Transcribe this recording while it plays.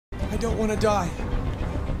don't want to die.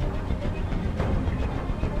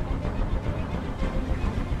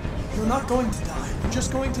 You're not going to die. We're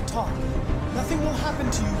just going to talk. Nothing will happen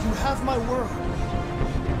to you. You have my word.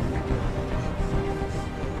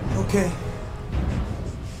 Okay.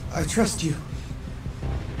 I trust you.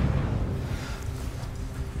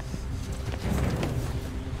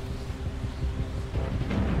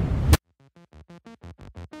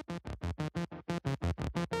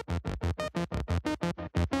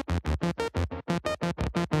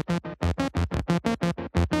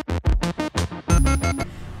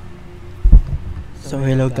 So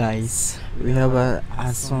hello guys, we have a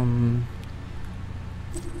awesome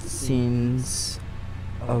scenes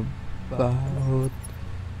about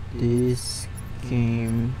this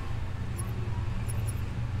game.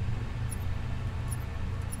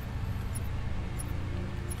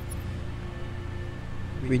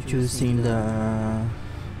 We're choosing the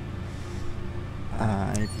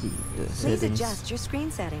Please settings. adjust your screen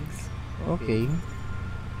settings. Okay.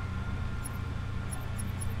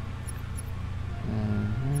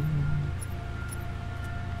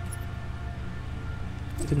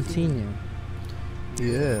 Continue.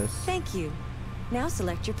 Yes. Thank you. Now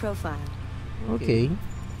select your profile. Okay.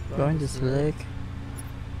 Going to select.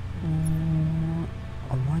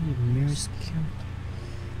 I want a mirror skin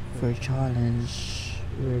for a challenge.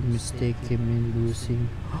 We're mistaken in losing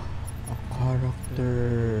a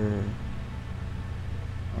character.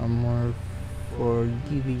 A more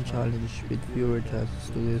forgiving challenge with fewer chances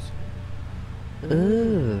to lose.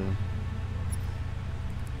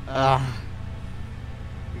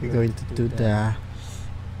 We're going to do the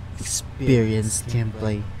experience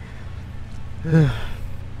gameplay. Here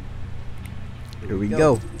we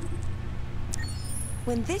go.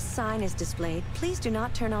 When this sign is displayed, please do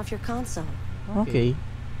not turn off your console. Okay.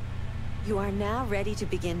 You are now ready to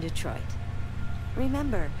begin Detroit.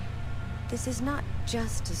 Remember, this is not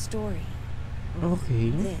just a story. Okay.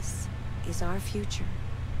 This is our future.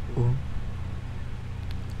 Oh.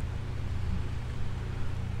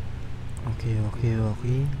 Okay.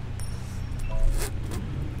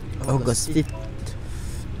 August 5th,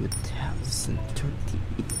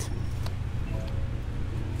 2038.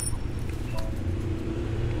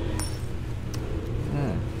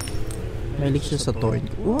 Mahilig siya sa torrent.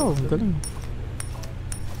 Wow, galing.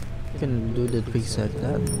 You can do the tricks like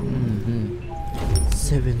that.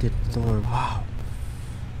 70th floor. Wow.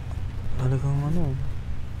 Talagang ano.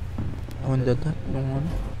 On the top nung ano.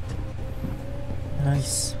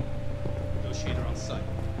 Nice. Negotiator on site.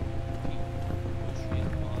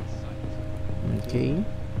 Negotiator on site. Okay.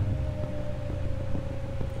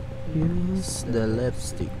 Use the left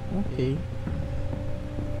stick. Okay.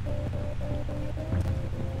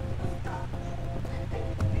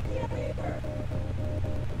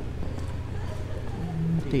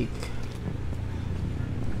 Take.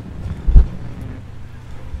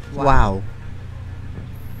 Wow.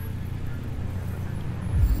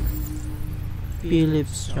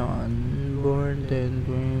 Phillips John, born then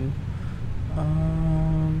doing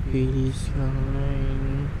Phillips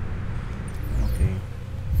John. Okay.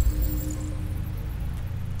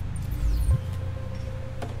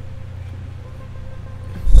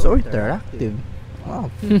 So interactive. Wow.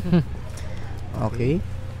 Okay.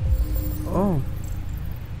 Oh.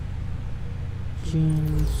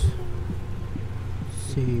 Jeans.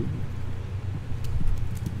 Save.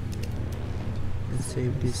 Let's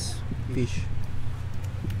save this fish.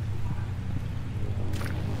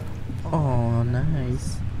 Oh,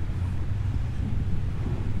 nice.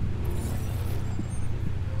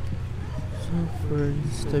 Suffer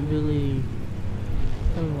instability.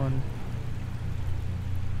 L1.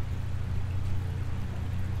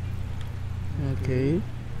 Okay.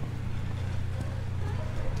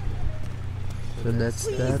 So that's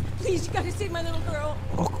that. Please, you gotta save my little girl.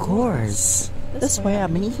 Of course. That's why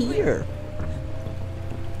I'm here.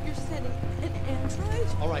 You're sending an android?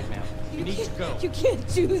 All right, ma'am. You need to go. You can't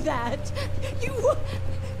do that.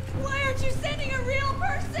 Why aren't you sending a real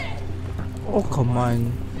person? Oh, come on.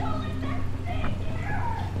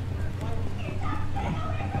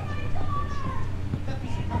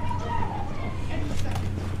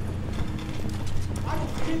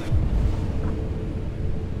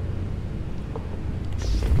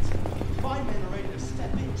 My men are ready to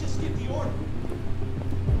step in. Just give the order.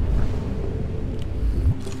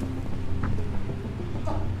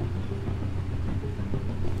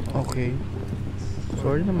 Okay.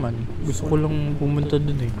 Sorry naman. Gusto ko lang pumunta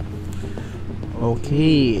dun eh.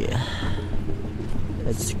 Okay.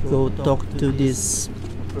 Let's go talk to this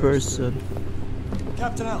person.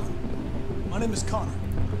 Captain Allen, my name is Connor.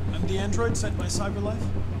 I'm the android sent by CyberLife.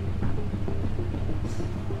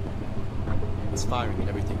 begins firing at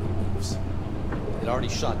everything that moves. It already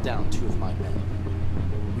shot down 2 of my men.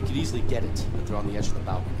 We could easily get it, but they're on the edge of the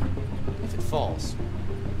balcony. If it falls,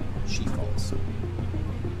 she falls.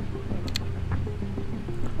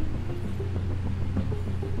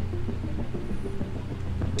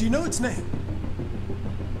 Do you know its name?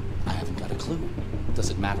 I haven't got a clue. Does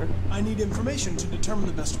it matter? I need information to determine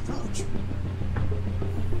the best approach.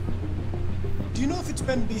 Do you know if it's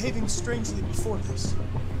been behaving strangely before this?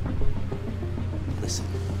 Listen,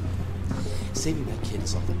 saving that kid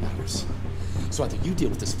is all that matters. So either you deal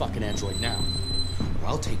with this fucking android now, or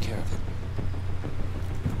I'll take care of it.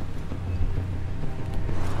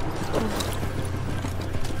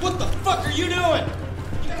 What the fuck are you doing?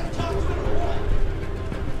 You gotta talk to him or what?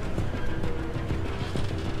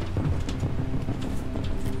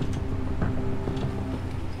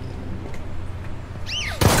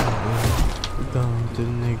 Going to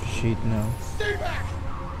negotiate now. Stay back!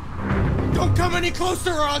 Don't come any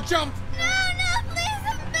closer or I'll jump! No, please,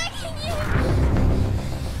 I'm begging you!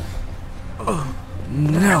 Oh,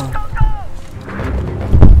 no!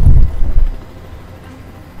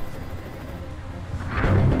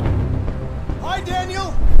 Hi,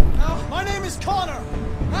 Daniel! My name is Connor.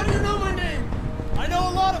 How do you know my name? I know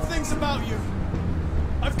a lot of things about you.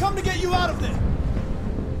 I've come to get you out of there.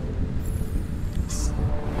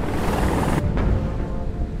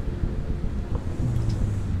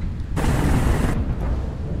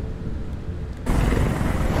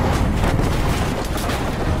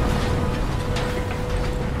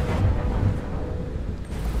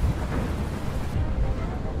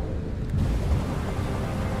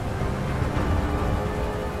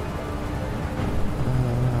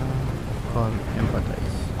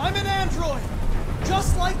 Empathize. I'm an android,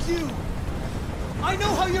 just like you. I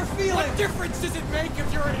know how you're feeling. What difference does it make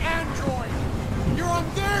if you're an android? You're on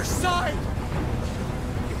their side!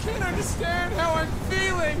 You can't understand how I'm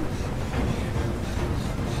feeling!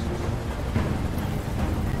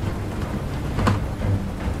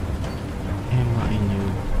 Emma, I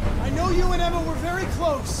knew. I know you and Emma were very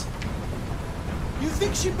close. You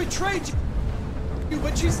think she betrayed you,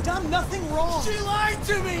 but she's done nothing wrong. She lied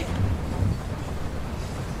to me!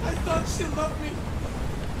 I thought she loved me.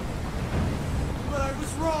 But I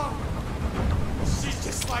was wrong. She's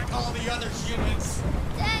just like all the other humans.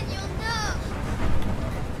 Daniel, no!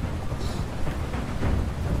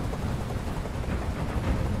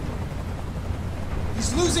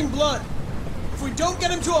 He's losing blood. If we don't get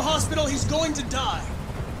him to a hospital, he's going to die.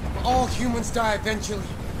 All humans die eventually.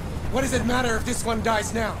 What does it matter if this one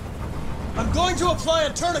dies now? I'm going to apply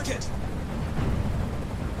a tourniquet.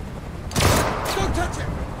 Don't touch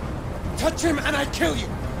him! Touch him and I kill you!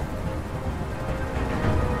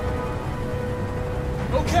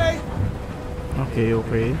 Okay?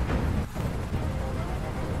 Okay.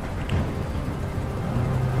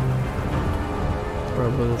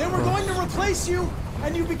 Probably. They were going to replace you,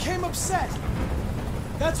 and you became upset.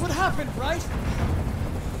 That's what happened, right?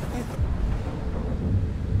 I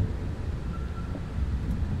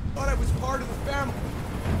thought I was part of the family.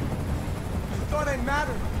 I thought I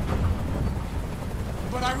mattered.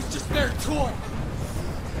 But I was just their toy.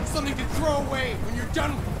 Something to throw away when you're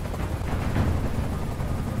done with it.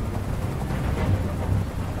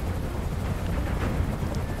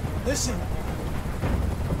 Listen,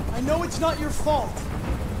 I know it's not your fault.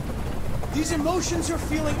 These emotions you're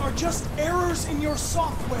feeling are just errors in your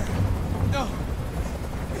software. No,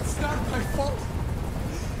 it's not my fault.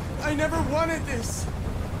 I never wanted this.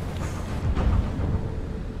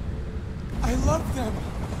 I loved them,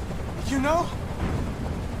 you know?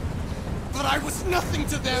 But I was nothing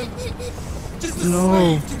to them. Just a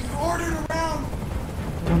slave to be ordered around.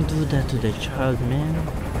 Don't do that to the child, man.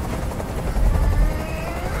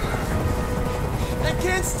 I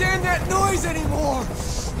can't stand that noise anymore.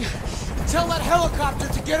 Tell that helicopter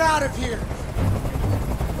to get out of here.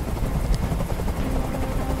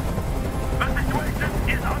 The situation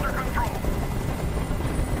is under control.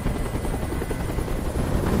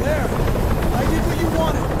 There, I did what you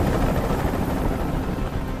wanted.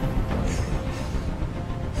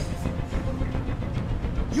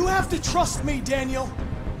 You have to trust me, Daniel.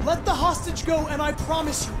 Let the hostage go, and I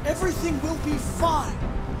promise you, everything will be fine.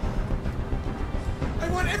 I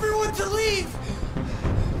want everyone to leave!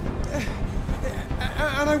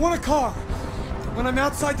 And I want a car. When I'm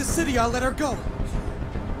outside the city, I'll let her go.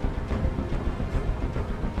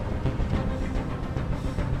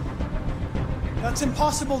 That's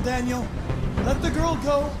impossible, Daniel. Let the girl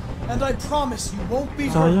go, and I promise you won't be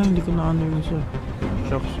Sayang, hurt. hindi ko na ano yung isa.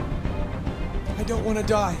 Shucks. I don't want to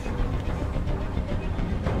die.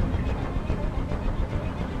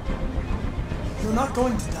 You're You're not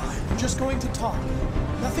going to die. You're just going to talk.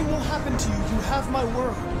 Nothing will happen to you. You have my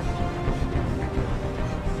word.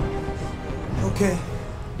 Okay.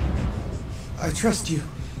 I trust you.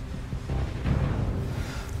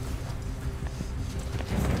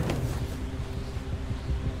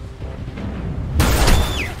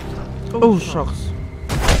 Oh, shucks.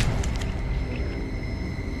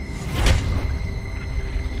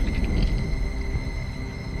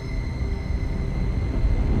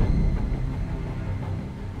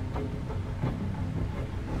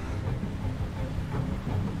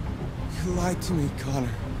 You lied to me, Connor.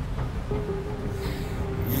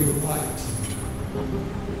 You lied to me.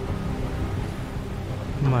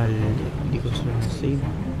 Mali. Hindi ko sila na-save.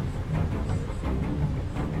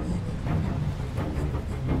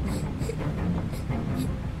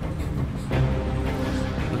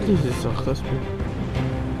 At least it's successful.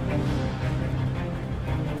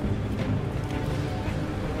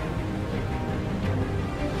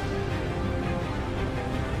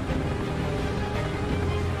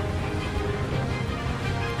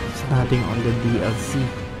 It's nothing on the DLC.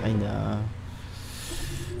 And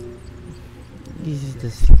this is the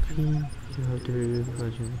screen. You have to review the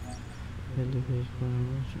project.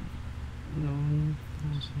 No,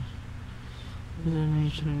 the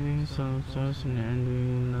nation sometimes and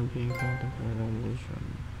will not be contact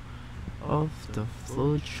resolution of the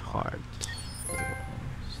flow chart.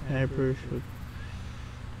 Sniper shoot.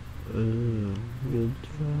 Build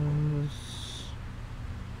trust.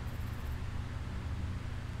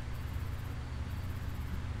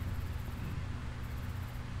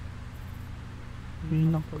 May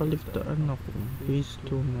nakaligtaan ako. Waste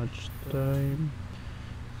too much time.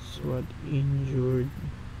 SWAT injured.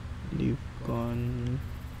 Leave gun.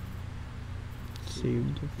 Save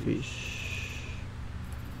the fish.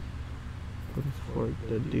 Comfort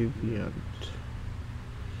the deviant.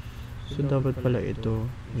 So dapat pala ito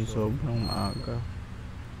may sobrang maaga.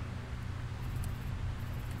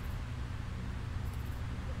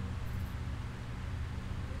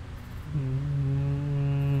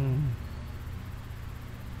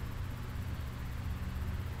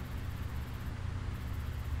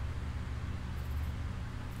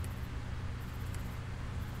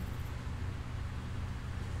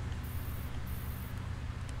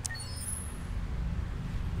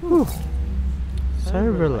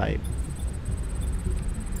 Server life.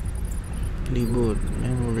 Reboot,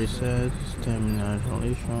 memory set, stamina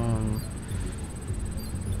isolation,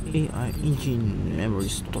 AI engine, memory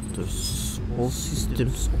status, all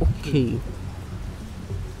systems okay.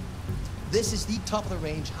 This is the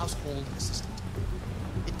top-of-the-range household assistant.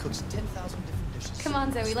 It cooks 10,000 different dishes. Come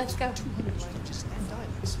on, Zoe, let's go. 200 languages and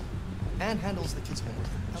dialects. And handles the kids' homework.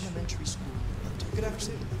 Elementary school. Good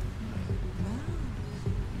afternoon.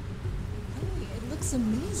 It looks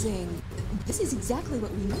amazing. This is exactly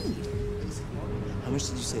what we need. How much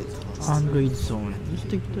did you say it cost? Android zone.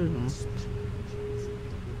 Stick to, no?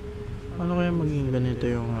 Ano kaya maging ganito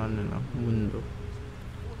yung mundo?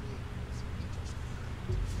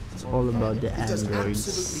 It's all about the It does androids.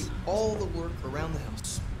 absolutely all the work around the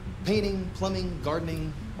house. Painting, plumbing,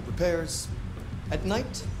 gardening, repairs. At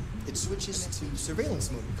night, it switches to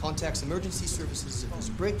surveillance mode. Contacts emergency services if there's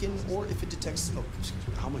a break-in or if it detects smoke.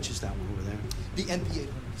 How much is that one over there? The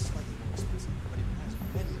NP800 is slightly more expensive, but it has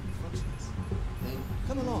many of the functions.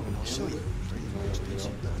 Come along and I'll show you.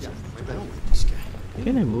 Yeah, I don't like this guy.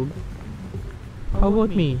 Can I move? How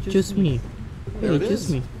about me? Choose me. There Hey, it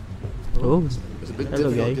choose is. me. Oh, It was a bit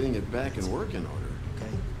hello, difficult guy. getting it back in working order.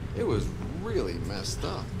 Okay. It was really messed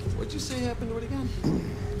up. What'd you say happened to it again?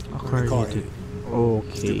 Accredited.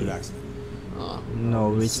 Okay. accident. Oh,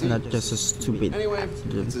 No, it's not just a stupid anyway,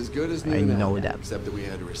 accident. it's as good as new I know now, that. except that we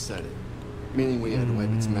had to reset it. Meaning we had to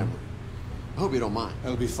wipe its memory. I hope you don't mind.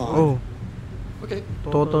 That'll be fine. Oh, Okay.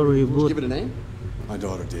 total Did you give reboot. it a name? My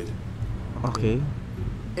daughter did. Okay.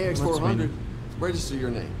 AX400. Register your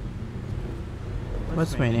name.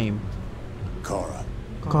 What's my name? Kara.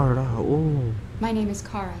 Kara. Oh. My name is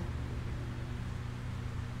Kara.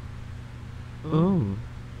 Oh.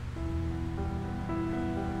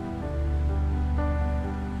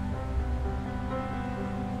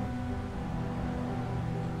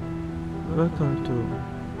 Welcome to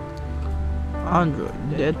Android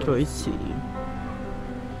Detroit City.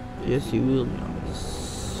 Jesse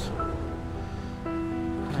Williams.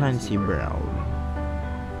 Clancy Brown.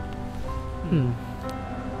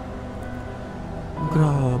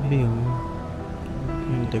 Grabe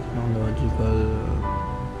yung technological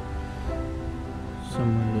sa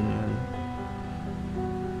mundo na yan.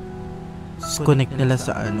 Connect nila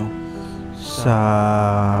sa sa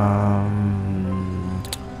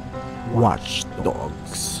Watch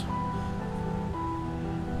Dogs.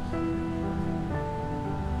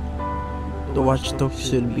 The watchdog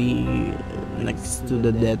should be next to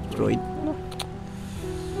the Detroit.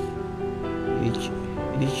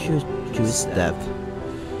 They should choose that.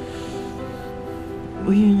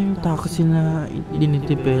 Uy, yun yung taxi na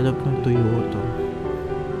dinidevelop ng Toyota.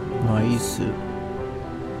 Nice.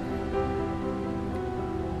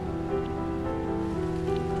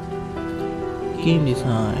 Game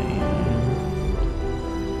design.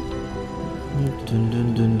 Dun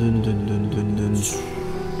dun dun dun dun dun dun dun.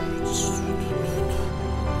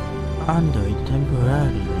 Android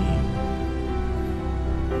temporarily.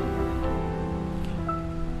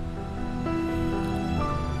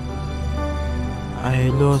 I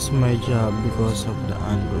lost my job because of the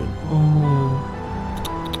Android. Oh.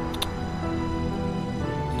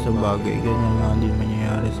 Sa bagay, ganyan nga din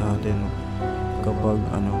mangyayari sa atin kapag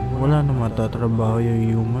wala na matatrabaho yung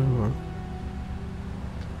human work.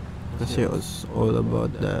 Kasi it's all about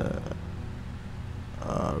the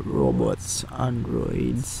robots,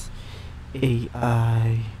 androids,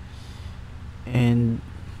 AI, and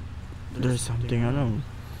there's something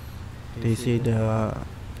they say the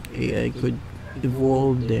AI could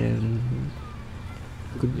evolve and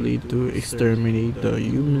could lead to exterminate the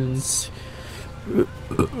humans.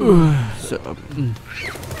 So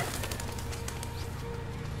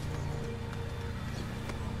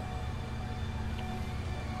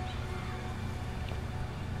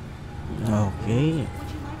okay,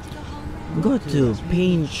 go to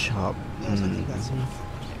paint shop.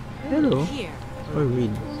 Hello. Or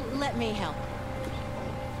read. Let me help.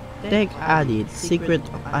 Tech added secret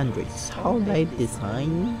of androids. How light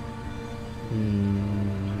design?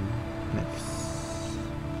 Next.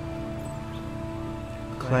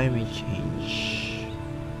 Climate change.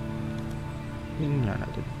 Tingnan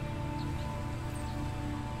natin.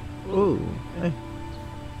 Oh, eh.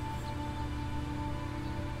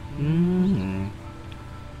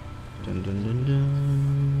 Dun dun dun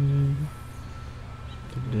dun.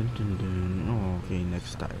 Dun dun dun dun. Oh, okay,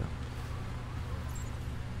 next tayo.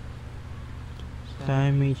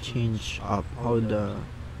 Climate change up, how the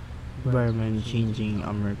environment changing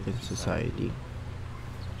American society.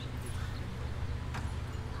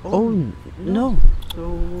 Oh no!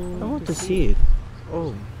 I want to see it.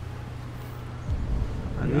 Oh,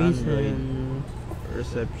 an reason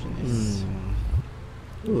receptionist.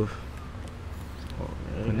 Oof. Oh,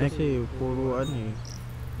 kasi puro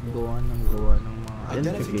gawa ng mga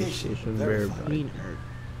identification verified.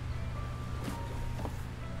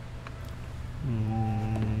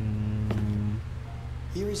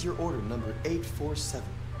 Here is your order number 847.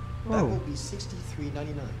 That will be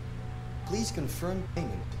 $63.99. Please confirm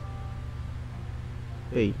payment.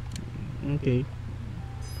 Hey. Okay.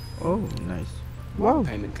 Oh, nice. Wow.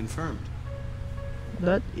 Payment confirmed.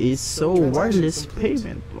 That is so wireless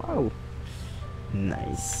payment. Wow.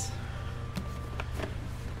 Nice.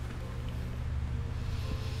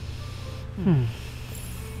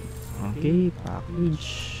 Okay,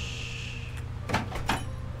 package.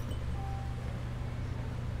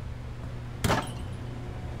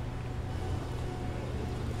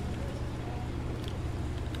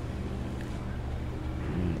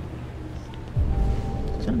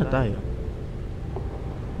 Saan na tayo?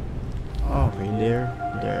 Okay, they're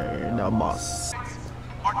the boss.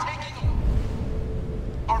 Are taking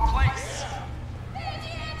our place.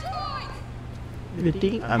 You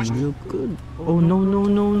think I'm real good? Oh no no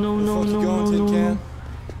no no no no no no.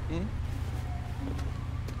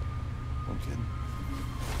 Okay.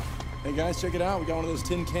 Hey guys, check it out. We got one of those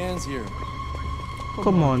tin cans here.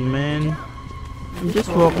 Come on, man. I'm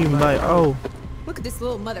just walking by. Oh. Look at this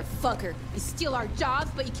little motherfucker. You steal our jobs,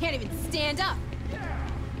 but you can't even stand up.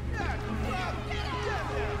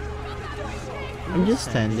 I'm just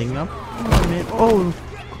standing up. Oh, man. Oh,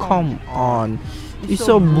 come on. You're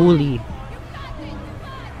so bully.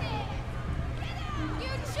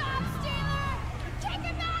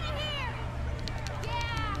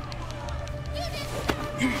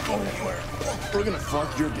 You ain't going anywhere. We're gonna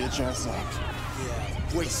fuck your bitch ass up.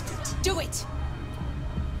 Yeah, waste it. Do it!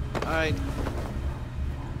 Alright.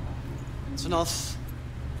 It's enough.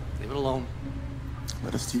 Leave it alone.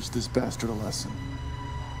 Let us teach this bastard a lesson.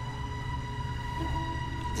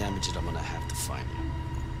 Damage it, I'm gonna have to find you.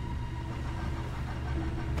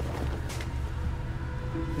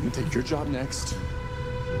 You can take your job next.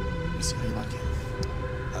 Let me see how you like it.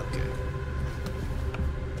 Okay.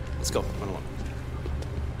 Let's go. Run along.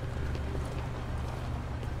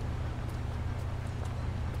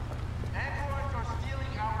 Androids are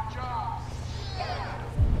stealing our jobs.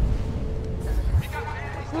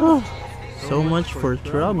 Oh, so much for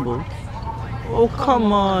trouble. Oh,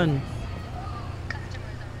 come on.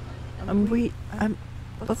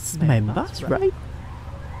 That's my bus, right?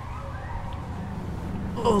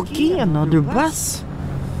 Okay, another bus.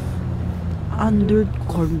 Under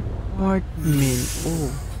compartment.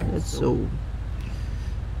 Oh, that's so.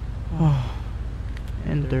 Oh.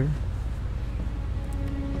 Enter.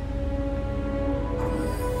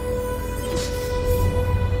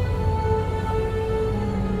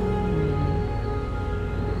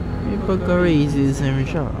 May pagka-racism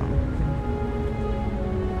siya.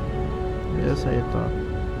 Yes, I thought.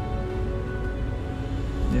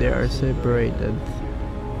 They are separated.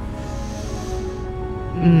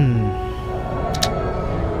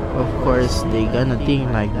 Of course, they gonna think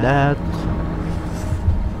like that.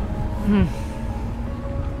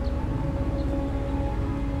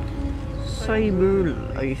 Cyber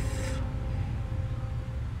life.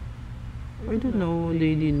 I don't know,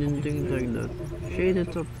 they didn't think like that.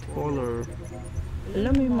 Shaded of color.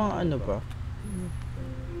 Alam mo yung mga ano pa?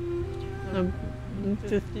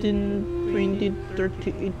 15, 20,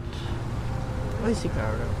 38. Ay, si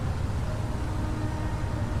Cara.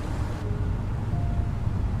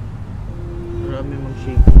 Marami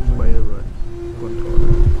mag-shake yung Byron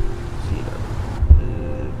controller. See that?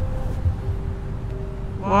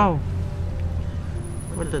 Wow!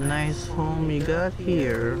 What a nice home you got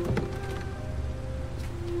here.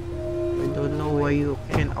 I don't know why you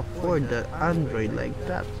can afford that Android like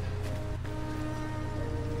that.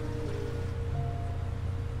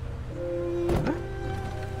 Huh?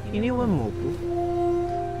 Iniwan mo ko?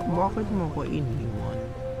 Bakit mo ko iniwan?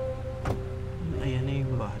 Ayan na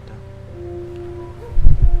yung bata.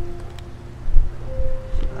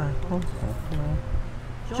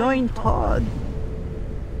 Join Todd.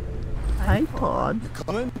 Hi Todd.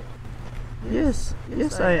 Coming? Yes,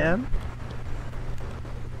 yes I am.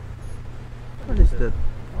 What is that?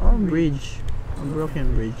 Oh, bridge. A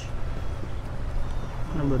broken bridge.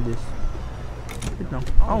 How about this? Wait, no.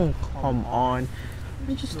 Oh, come on.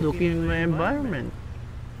 I'm just looking at my environment.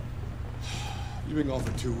 You've been gone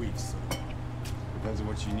for 2 weeks. Depends on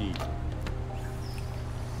what you need.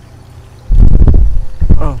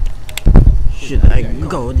 Oh. Should I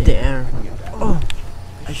go there? Oh.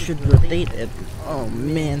 I should rotate it. Oh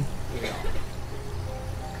man.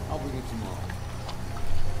 I'll bring it tomorrow.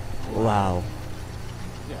 Wow.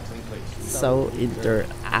 Yeah, same place. So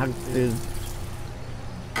interactive.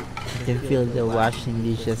 I can feel the washing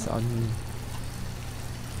dishes on me.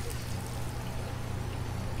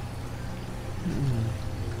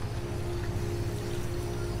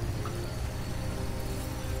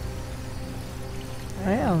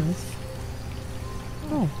 Hi Alice.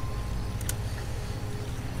 Oh.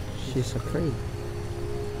 She's afraid.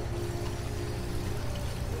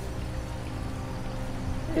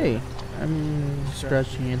 Hey, I'm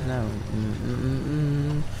scratching it now.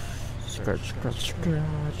 Scratch, scratch,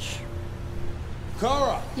 scratch.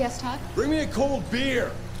 Kara! Yes, Todd? Bring me a cold beer!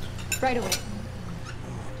 Right away.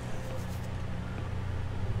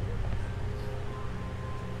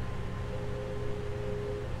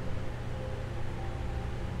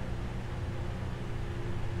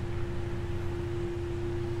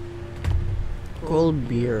 Cold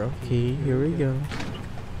beer. Okay, here we go.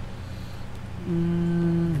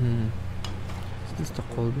 Is this the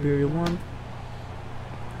cold beer you want?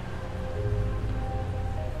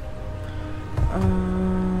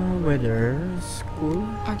 Weather, school.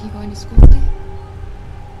 Aren't you going to school today?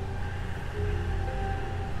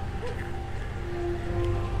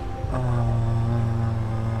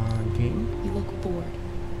 Game. You look bored.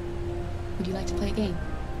 Would you like to play a game?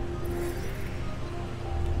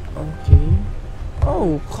 Okay.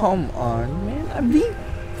 Oh, come on, man. I'm being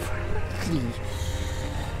friendly.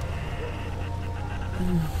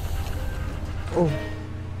 Oh.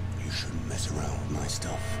 You shouldn't mess around with my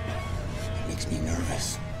stuff. It makes me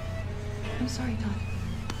nervous. I'm sorry, Todd.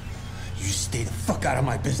 You stay the fuck out of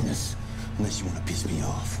my business. Unless you want to piss me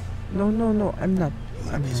off. No, no, no. I'm not. You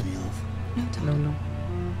want to piss me off? No, Todd. No, no.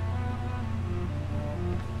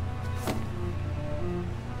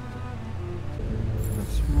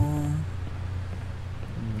 That's more.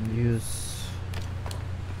 Use.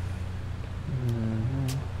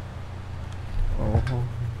 Oh.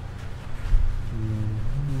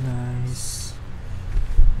 Nice.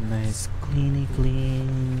 Nice. Clean.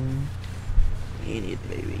 Clean it,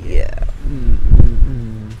 baby. Yeah.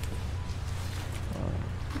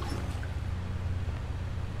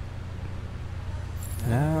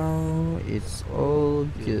 Now it's all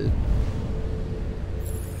good.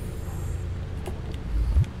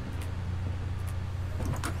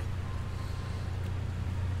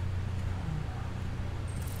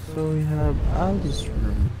 So we have Alice's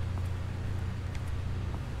room.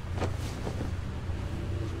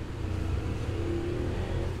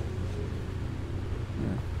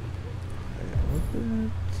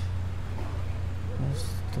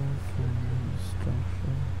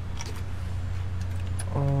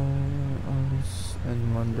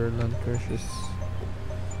 Motherland Precious.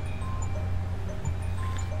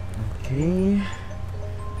 Okay.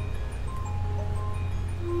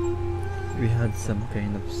 We had some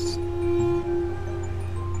kind of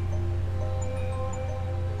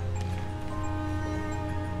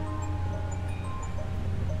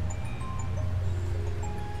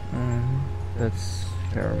that's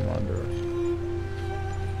her mother.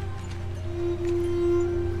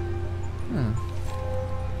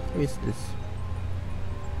 Who is this?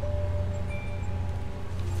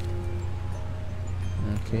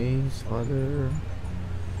 Okay, his father.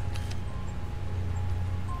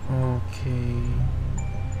 Okay.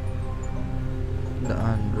 The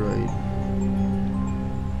android.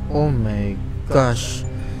 Oh my gosh.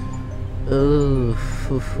 Oh,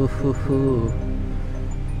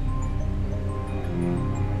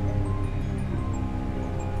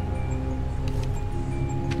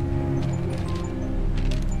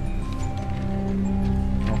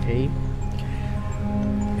 okay.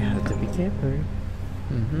 You have to be careful.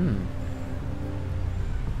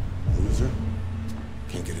 Loser.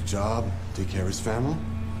 Can't get a job, take care of his family.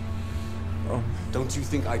 Oh, Don't you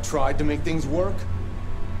think I tried to make things work?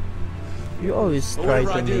 you always But try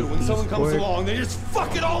whatever to I make do, when things someone comes work. along, they just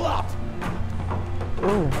fuck it all up!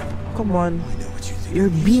 Oh, come on. I know what you think. You're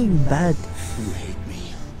being bad. You hate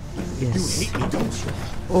me. Yes. You hate me, don't you?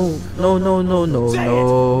 Oh, no, no, no, no, Say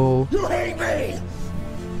no. You hate me!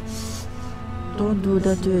 Don't do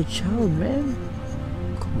that to a child, man.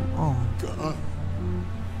 Come on. God.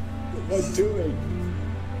 What am I doing?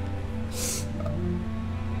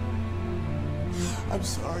 I'm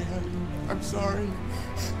sorry, honey. I'm sorry.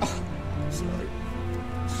 I'm sorry.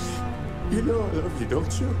 You know I love you,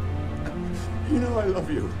 don't you? You know I love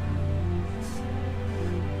you.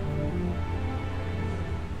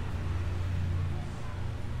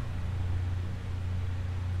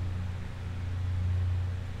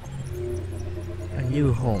 A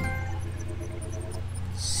new home.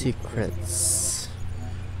 Secrets.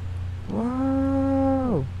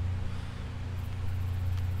 Wow.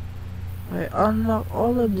 I unlock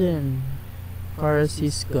all of them.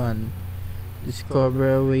 Pharisee's gun.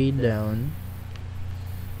 Discover a way down.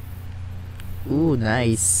 Ooh,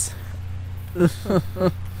 nice.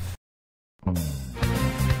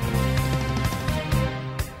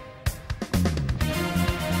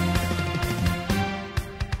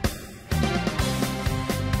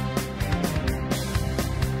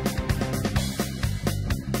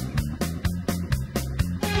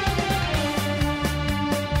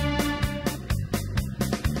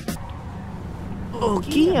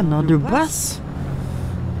 Okay, another bus.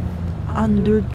 Under